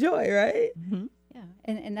 That's the joy, right? Mm-hmm. Yeah,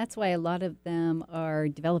 and that's why a lot of them are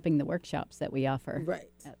developing the workshops that we offer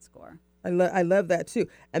at SCORE. I love that too.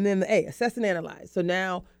 And then the A, assess and analyze. So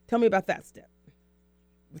now tell me about that step.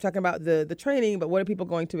 We're talking about the training, but what are people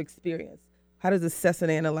going to experience? How does assess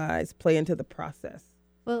and analyze play into the process?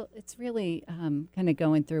 Well, it's really kind of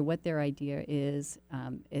going through what their idea is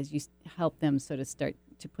as you help them sort of start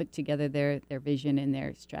to put together their vision and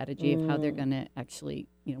their strategy of how they're going to actually,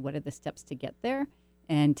 what are the steps to get there,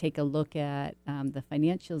 and take a look at the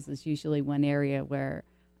financials is usually one area where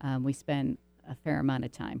we spend a fair amount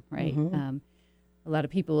of time, right? A lot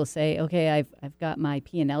of people will say, okay, I've got my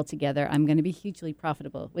P&L together. I'm going to be hugely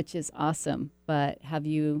profitable, which is awesome. But have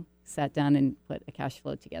you sat down and put a cash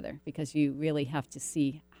flow together? Because you really have to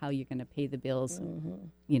see how you're going to pay the bills,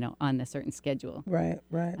 on a certain schedule. Right.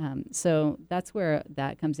 So that's where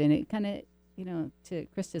that comes in. It kind of, to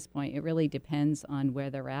Krista's point, it really depends on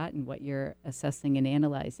where they're at and what you're assessing and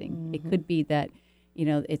analyzing. It could be that,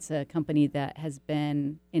 it's a company that has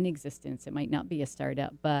been in existence. It might not be a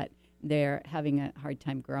startup, but they're having a hard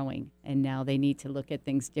time growing, and now they need to look at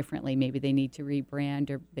things differently. Maybe they need to rebrand,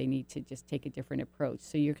 or they need to just take a different approach.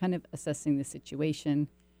 So you're kind of assessing the situation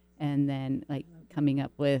and then coming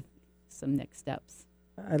up with some next steps.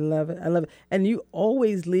 I love it. And you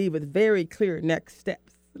always leave with very clear next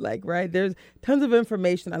steps. Like, right, there's tons of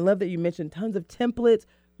information. I love that you mentioned tons of templates,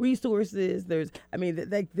 resources. This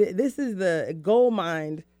is the gold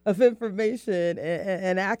mine of information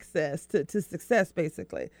and access to success,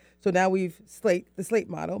 basically. So now we've the slate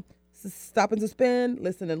model. Stop and suspend,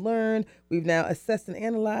 listen and learn. We've now assessed and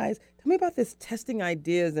analyzed. Tell me about this testing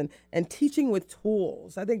ideas and teaching with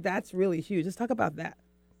tools. I think that's really huge. Let's talk about that.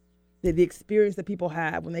 The experience that people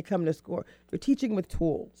have when they come to SCORE. They're teaching with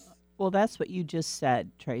tools. Well, that's what you just said,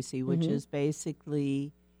 Tracy, which is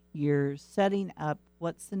basically you're setting up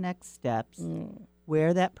what's the next steps,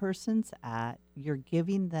 where that person's at. You're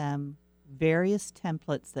giving them various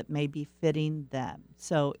templates that may be fitting them.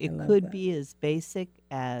 So it could be as basic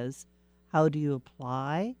as how do you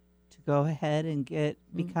apply to go ahead and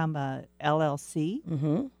become a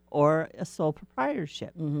LLC or a sole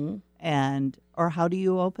proprietorship, or how do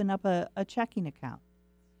you open up a checking account.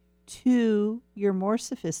 To you're more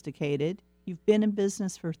sophisticated. You've been in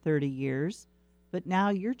business for 30 years, but now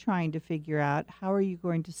you're trying to figure out how are you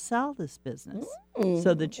going to sell this business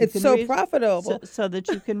so that you can profitable, so that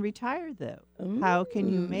you can retire though. How can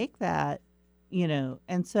you make that,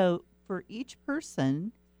 and so for each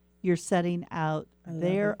person you're setting out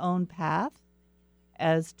their own path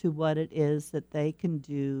as to what it is that they can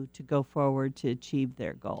do to go forward to achieve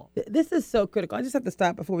their goal. This is so critical. I just have to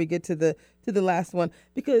stop before we get to the last one,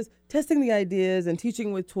 because testing the ideas and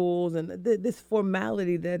teaching with tools and this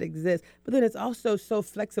formality that exists, but then it's also so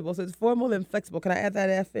flexible. So it's formal and flexible. Can I add that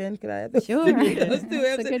F in? Can I add those? Sure. Those two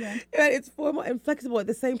That's F's? a good one. Right, it's formal and flexible at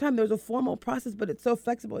the same time. There's a formal process, but it's so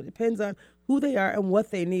flexible. It depends on who they are and what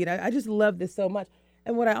they need. I just love this so much.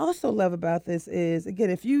 And what I also love about this is, again,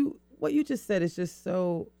 what you just said is just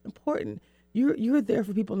so important. You're there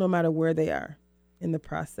for people no matter where they are in the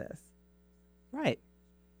process. Right.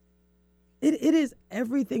 It is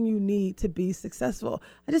everything you need to be successful.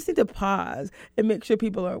 I just need to pause and make sure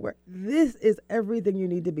people are aware. This is everything you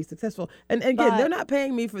need to be successful. And again, they're not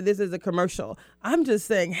paying me for this as a commercial. I'm just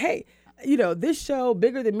saying, hey, this show,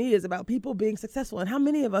 Bigger Than Me, is about people being successful. And how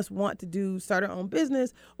many of us want to start our own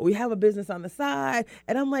business, or we have a business on the side?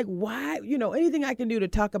 And I'm like, why? Anything I can do to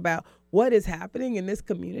talk about what is happening in this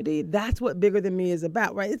community, that's what Bigger Than Me is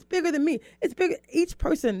about, right? It's bigger than me. It's bigger. Each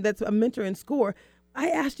person that's a mentor in SCORE, I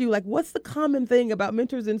asked you, like, what's the common thing about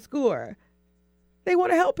mentors in SCORE? They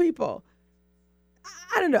want to help people.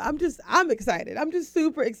 I don't know. I'm excited. I'm just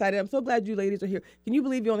super excited. I'm so glad you ladies are here. Can you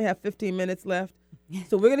believe you only have 15 minutes left?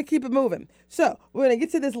 So we're going to keep it moving. So we're going to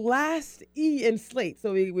get to this last E in SLATE.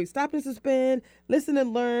 So we stop and suspend, listen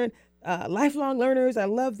and learn, lifelong learners. I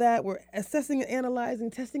love that. We're assessing and analyzing,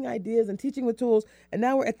 testing ideas and teaching with tools. And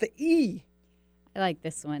now we're at the E. I like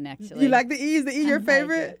this one, actually. You like the E? Is the E your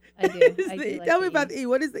favorite? I do. I do like Tell me the about E. the E.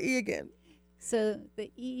 What is the E again? So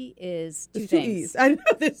the E is two There's things. two E's. I know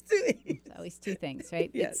there's two E's. It's always two things,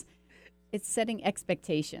 right? Yes. It's setting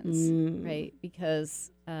expectations, right?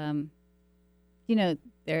 Because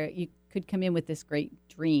you could come in with this great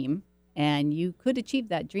dream, and you could achieve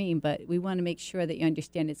that dream, but we want to make sure that you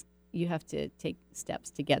understand you have to take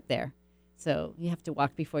steps to get there. So you have to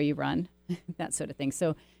walk before you run, that sort of thing.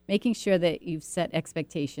 So making sure that you've set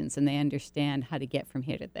expectations and they understand how to get from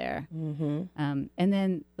here to there. And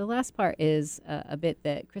then the last part is a bit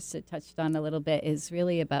that Krista touched on a little bit, is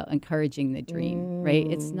really about encouraging the dream, right?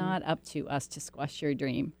 It's not up to us to squash your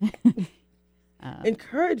dream.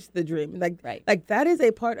 Encourage the dream. Right. Like that is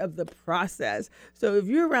a part of the process. So if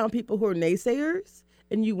you're around people who are naysayers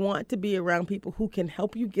and you want to be around people who can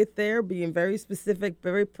help you get there, being very specific,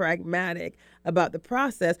 very pragmatic about the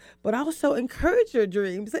process, but also encourage your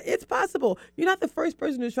dreams. It's possible. You're not the first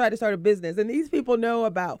person to try to start a business, and these people know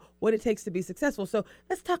about what it takes to be successful. So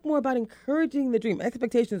let's talk more about encouraging the dream.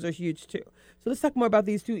 Expectations are huge too. So let's talk more about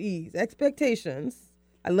these two E's. Expectations.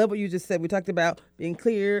 I love what you just said. We talked about being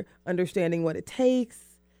clear, understanding what it takes,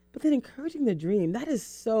 but then encouraging the dream. That is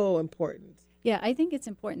so important. Yeah, I think it's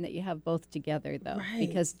important that you have both together, though, Right.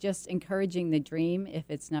 because just encouraging the dream, if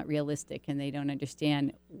it's not realistic and they don't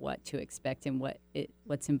understand what to expect and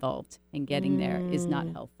what's involved in getting there, is not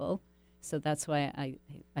helpful. So that's why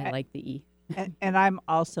I like the E. And I'm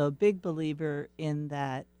also a big believer in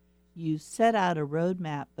that you set out a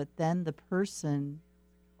roadmap, but then the person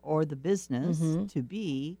or the business to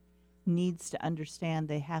be needs to understand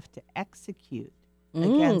they have to execute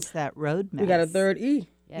against that roadmap. We got a third E.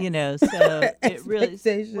 Yes. So it really,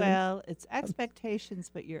 Expectations. well, it's expectations,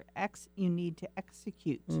 but you need to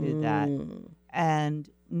execute to that. And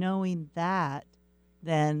knowing that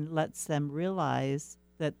then lets them realize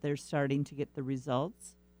that they're starting to get the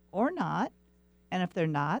results or not. And if they're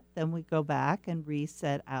not, then we go back and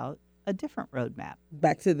reset out a different roadmap.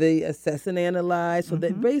 Back to the assess and analyze. So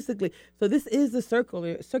that basically, so this is a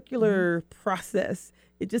circular process.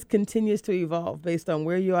 It just continues to evolve based on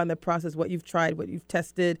where you are in the process, what you've tried, what you've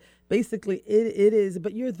tested. Basically, it is,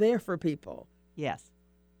 but you're there for people. Yes.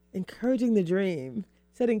 Encouraging the dream,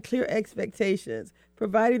 setting clear expectations,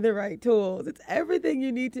 providing the right tools. It's everything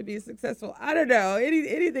you need to be successful. I don't know.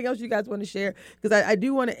 Anything else you guys want to share? Because I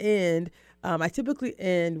do want to end. I typically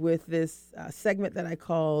end with this segment that I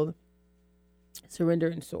called Surrender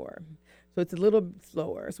and Soar. So it's a little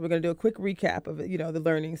slower. So we're going to do a quick recap of the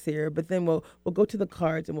learnings here, but then we'll go to the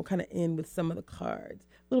cards and we'll kind of end with some of the cards,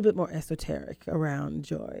 a little bit more esoteric around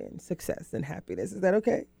joy and success and happiness. Is that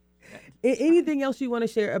okay? Anything else you want to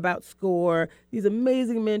share about SCORE, these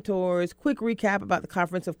amazing mentors, quick recap about the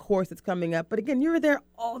conference, of course, that's coming up. But again, you're there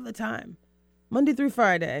all the time, Monday through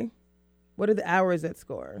Friday. What are the hours at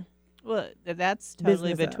SCORE? Well, that's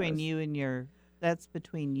totally Business between hours. you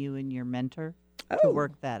and your mentor to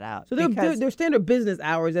work that out. So they're standard business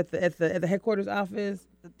hours at the headquarters office.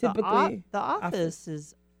 Typically, the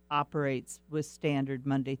office operates with standard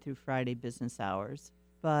Monday through Friday business hours.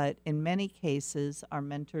 But in many cases, our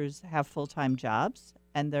mentors have full-time jobs,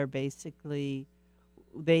 and they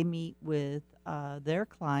meet with their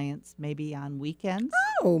clients maybe on weekends.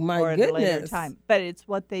 Oh, my or goodness. at a later time. But it's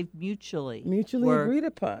what they've mutually agreed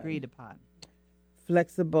upon.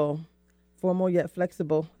 Flexible, formal yet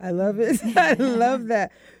flexible. I love it. I love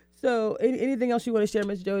that. So anything else you want to share,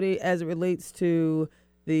 Ms. Jody, as it relates to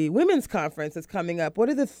the women's conference that's coming up? What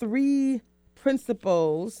are the 3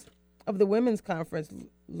 principles of the women's conference?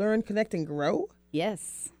 Learn, connect, and grow?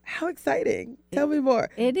 Yes. How exciting. Tell me more.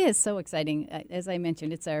 It is so exciting. As I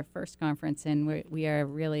mentioned, it's our first conference, and we are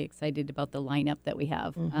really excited about the lineup that we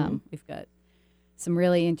have. We've got some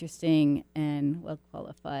really interesting and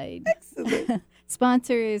well-qualified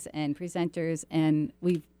sponsors and presenters, and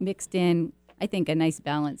we've mixed in, I think, a nice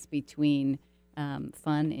balance between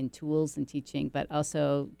fun and tools and teaching, but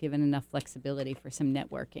also given enough flexibility for some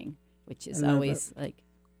networking, which is always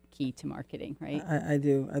key to marketing, right? I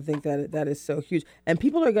do. I think that is so huge. And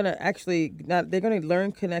people are going to they're going to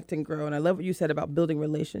learn, connect, and grow. And I love what you said about building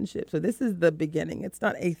relationships. So this is the beginning. It's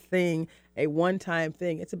not a thing, a one-time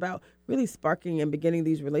thing. It's about really sparking and beginning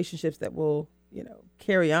these relationships that will,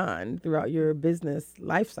 carry on throughout your business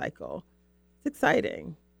life cycle. It's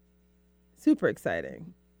exciting. Super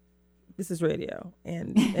exciting. This is radio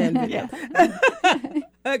and video.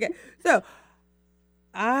 Okay. So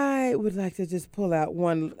I would like to just pull out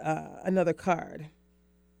another card.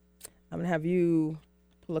 I'm going to have you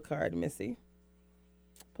pull a card, Missy.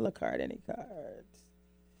 Pull a card, any card.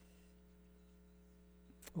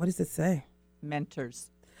 What does it say? Mentors.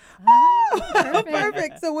 Oh,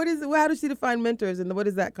 perfect. So how does she define mentors, and what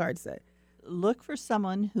does that card say? Look for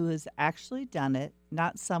someone who has actually done it,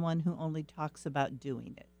 not someone who only talks about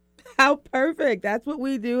doing it. How perfect. That's what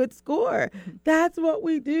we do at SCORE. That's what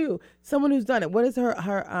we do. Someone who's done it. What is her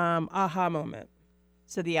aha moment?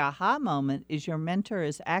 So the aha moment is your mentor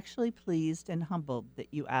is actually pleased and humbled that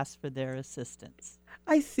you asked for their assistance.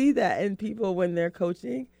 I see that in people when they're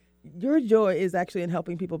coaching. Your joy is actually in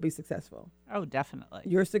helping people be successful. Oh, definitely.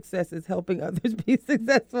 Your success is helping others be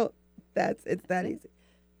successful. It's that easy.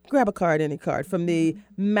 Grab a card, any card, from the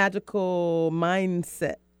magical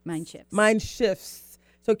mindset. Mind shifts. Mind shifts.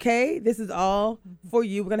 So, Kay, this is all for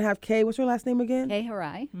you. We're going to have Kay. What's her last name again? Kay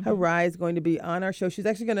Harrell. Harrell is going to be on our show. She's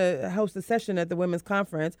actually going to host a session at the Women's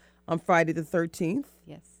Conference on Friday the 13th.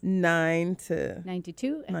 Yes. 9 to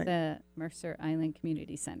 92 at the Mercer Island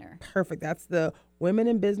Community Center. Perfect. That's the Women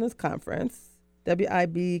in Business Conference,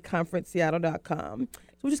 WIBconferenceseattle.com. So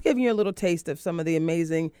we're just giving you a little taste of some of the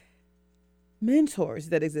amazing mentors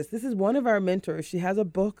that exist. This is one of our mentors. She has a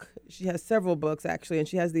book. She has several books, actually, and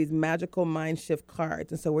she has these magical mind shift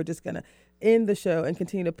cards. And so we're just going to end the show and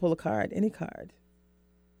continue to pull a card, any card.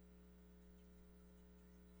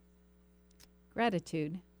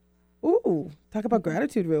 Gratitude. Ooh, talk about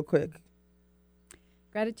gratitude real quick.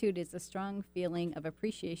 Gratitude is a strong feeling of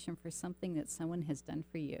appreciation for something that someone has done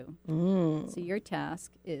for you. So your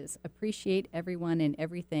task is appreciate everyone and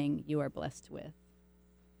everything you are blessed with.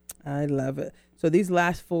 I love it. So these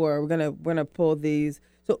last 4, we're gonna pull these.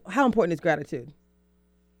 So how important is gratitude?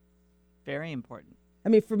 Very important. I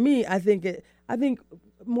mean, for me, I think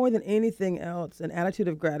more than anything else, an attitude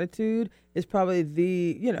of gratitude is probably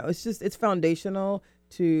it's foundational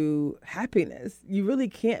to happiness. You really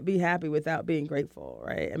can't be happy without being grateful,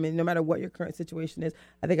 right? I mean, no matter what your current situation is.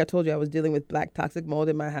 I think I told you I was dealing with black toxic mold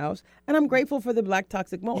in my house, and I'm grateful for the black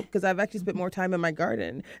toxic mold because I've actually spent more time in my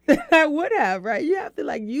garden than I would have, right? You have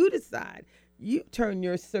to you decide. You turn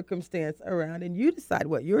your circumstance around and you decide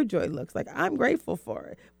what your joy looks like. I'm grateful for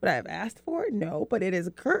it. Would I have asked for it? No, but it has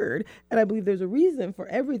occurred. And I believe there's a reason for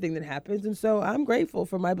everything that happens. And so I'm grateful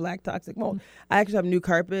for my black toxic mold. I actually have new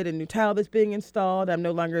carpet and new tile that's being installed. I'm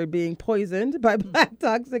no longer being poisoned by black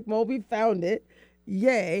toxic mold. We found it.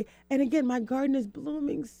 Yay. And again, my garden is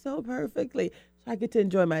blooming so perfectly. So I get to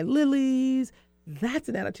enjoy my lilies. That's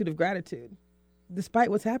an attitude of gratitude,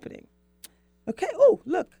 despite what's happening. Okay. Oh,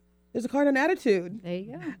 look. There's a card on attitude. There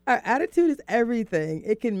you go. Our attitude is everything.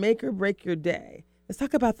 It can make or break your day. Let's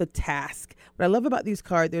talk about the task. What I love about these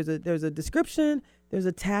cards, there's a description, there's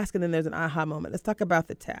a task, and then there's an aha moment. Let's talk about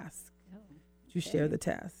the task. Would you share the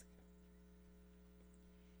task?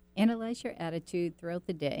 Analyze your attitude throughout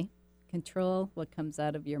the day. Control what comes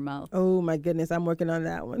out of your mouth. Oh, my goodness. I'm working on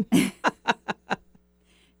that one.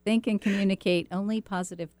 Think and communicate only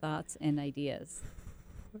positive thoughts and ideas.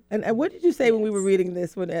 And what did you say when we were reading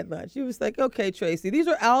this one at lunch? You was like, okay, Tracy, these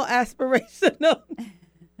are all aspirational.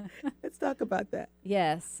 Let's talk about that.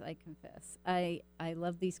 Yes, I confess. I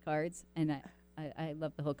love these cards, and I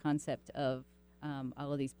love the whole concept of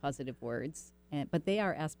all of these positive words. But they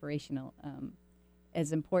are aspirational.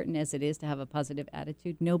 As important as it is to have a positive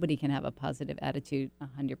attitude, nobody can have a positive attitude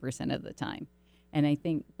 100% of the time. And I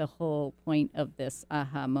think the whole point of this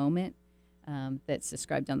aha moment that's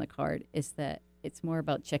described on the card is that it's more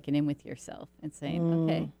about checking in with yourself and saying,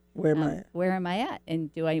 okay, where am I at? Where am I at?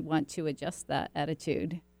 And do I want to adjust that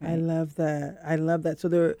attitude? Right? I love that. I love that. So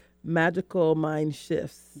they're magical mind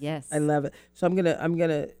shifts. Yes. I love it. So I'm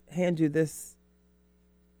gonna hand you this.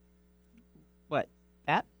 What?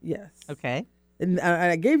 That? Yes. Okay. And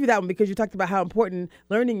I gave you that one because you talked about how important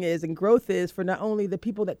learning is and growth is for not only the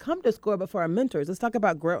people that come to SCORE, but for our mentors. Let's talk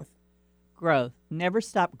about growth. Growth. Never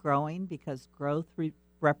stop growing, because growth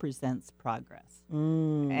represents progress.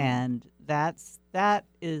 And that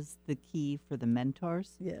is the key for the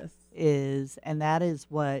mentors. Yes. And that is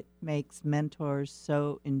what makes mentors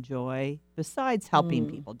so enjoy, besides helping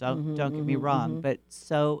people, don't get me wrong, but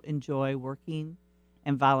so enjoy working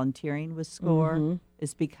and volunteering with SCORE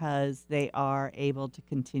is because they are able to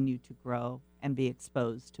continue to grow and be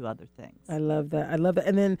exposed to other things. I love that. I love that.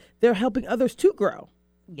 And then they're helping others to grow.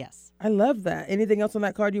 Yes. I love that. Anything else on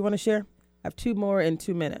that card you want to share? I have 2 more in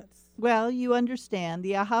 2 minutes. Well, you understand,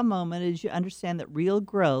 the aha moment is you understand that real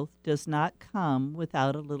growth does not come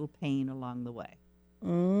without a little pain along the way.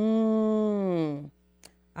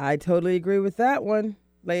 I totally agree with that one,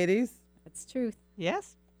 ladies. That's truth.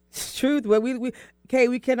 Yes. It's truth. Well, Kay,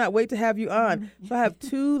 we cannot wait to have you on. So I have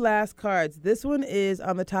 2 last cards. This one is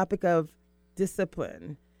on the topic of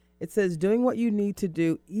discipline. It says doing what you need to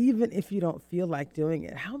do even if you don't feel like doing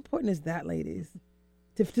it. How important is that, ladies?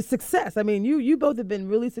 To success. I mean, you both have been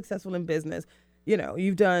really successful in business. You know,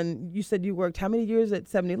 you said you worked how many years at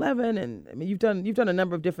 7-Eleven, and I mean, you've done a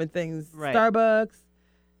number of different things. Right. Starbucks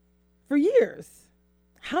for years.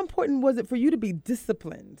 How important was it for you to be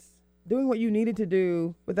disciplined, doing what you needed to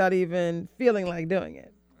do without even feeling like doing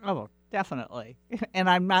it? Oh, definitely. And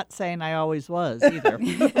I'm not saying I always was either.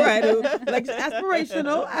 Right. Like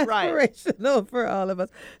aspirational for all of us.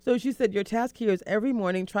 So she said, your task here is every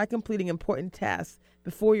morning try completing important tasks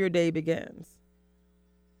before your day begins.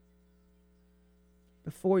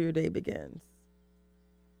 Before your day begins.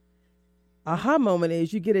 Aha moment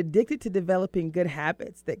is you get addicted to developing good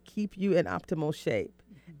habits that keep you in optimal shape.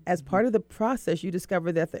 As part of the process, you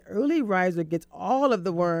discover that the early riser gets all of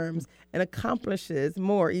the worms and accomplishes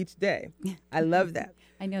more each day. I love that.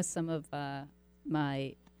 I know some of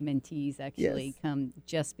my mentees actually come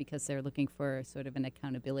just because they're looking for sort of an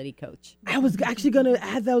accountability coach. I was actually going to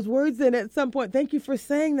add those words in at some point. Thank you for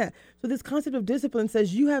saying that. So this concept of discipline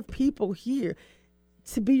says you have people here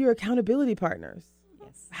to be your accountability partners.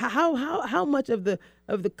 Yes. How much of the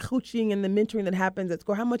coaching and the mentoring that happens at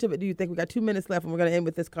SCORE, how much of it do you think? We got 2 minutes left and we're going to end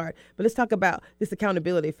with this card. But let's talk about this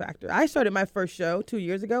accountability factor. I started my first show 2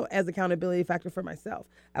 years ago as accountability factor for myself.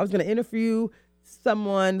 I was going to interview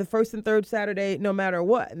someone the first and third Saturday, no matter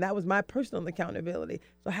what. And that was my personal accountability.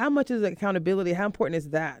 So how much is accountability? How important is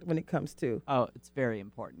that when it comes to? Oh, it's very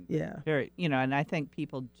important. Yeah. Very, and I think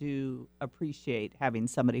people do appreciate having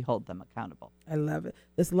somebody hold them accountable. I love it.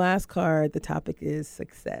 This last card, the topic is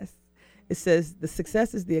success. It says the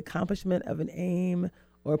success is the accomplishment of an aim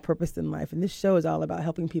or a purpose in life. And this show is all about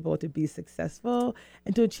helping people to be successful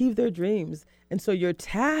and to achieve their dreams. And so your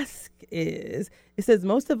task is, it says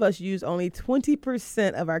most of us use only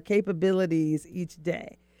 20% of our capabilities each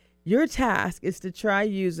day. Your task is to try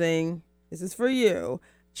using, this is for you,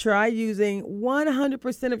 try using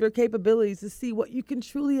 100% of your capabilities to see what you can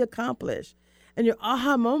truly accomplish. And your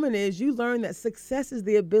aha moment is you learn that success is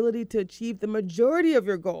the ability to achieve the majority of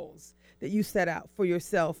your goals that you set out for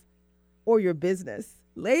yourself or your business?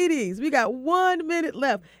 Ladies, we got 1 minute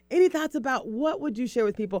left. Any thoughts about what would you share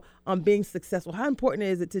with people on being successful? How important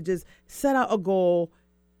is it to just set out a goal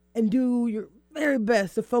and do your very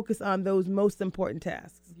best to focus on those most important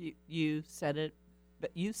tasks? You said it,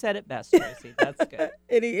 but you said it best, Traci. That's good.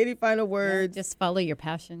 Any final words? Just follow your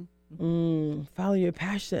passion. Follow your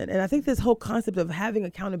passion. And I think this whole concept of having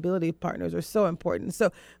accountability partners are so important.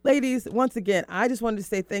 So, ladies, once again, I just wanted to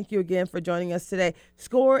say thank you again for joining us today.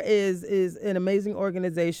 SCORE is an amazing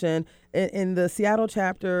organization. In the Seattle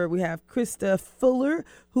chapter, we have Krista Fuller,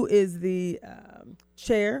 who is the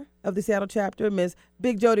chair of the Seattle chapter, Ms.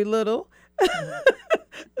 Big Jody Little,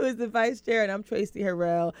 who is the vice chair, and I'm Traci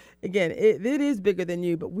Harrell. Again, it is bigger than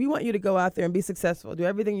you, but we want you to go out there and be successful. Do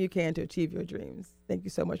everything you can to achieve your dreams. Thank you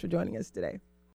so much for joining us today.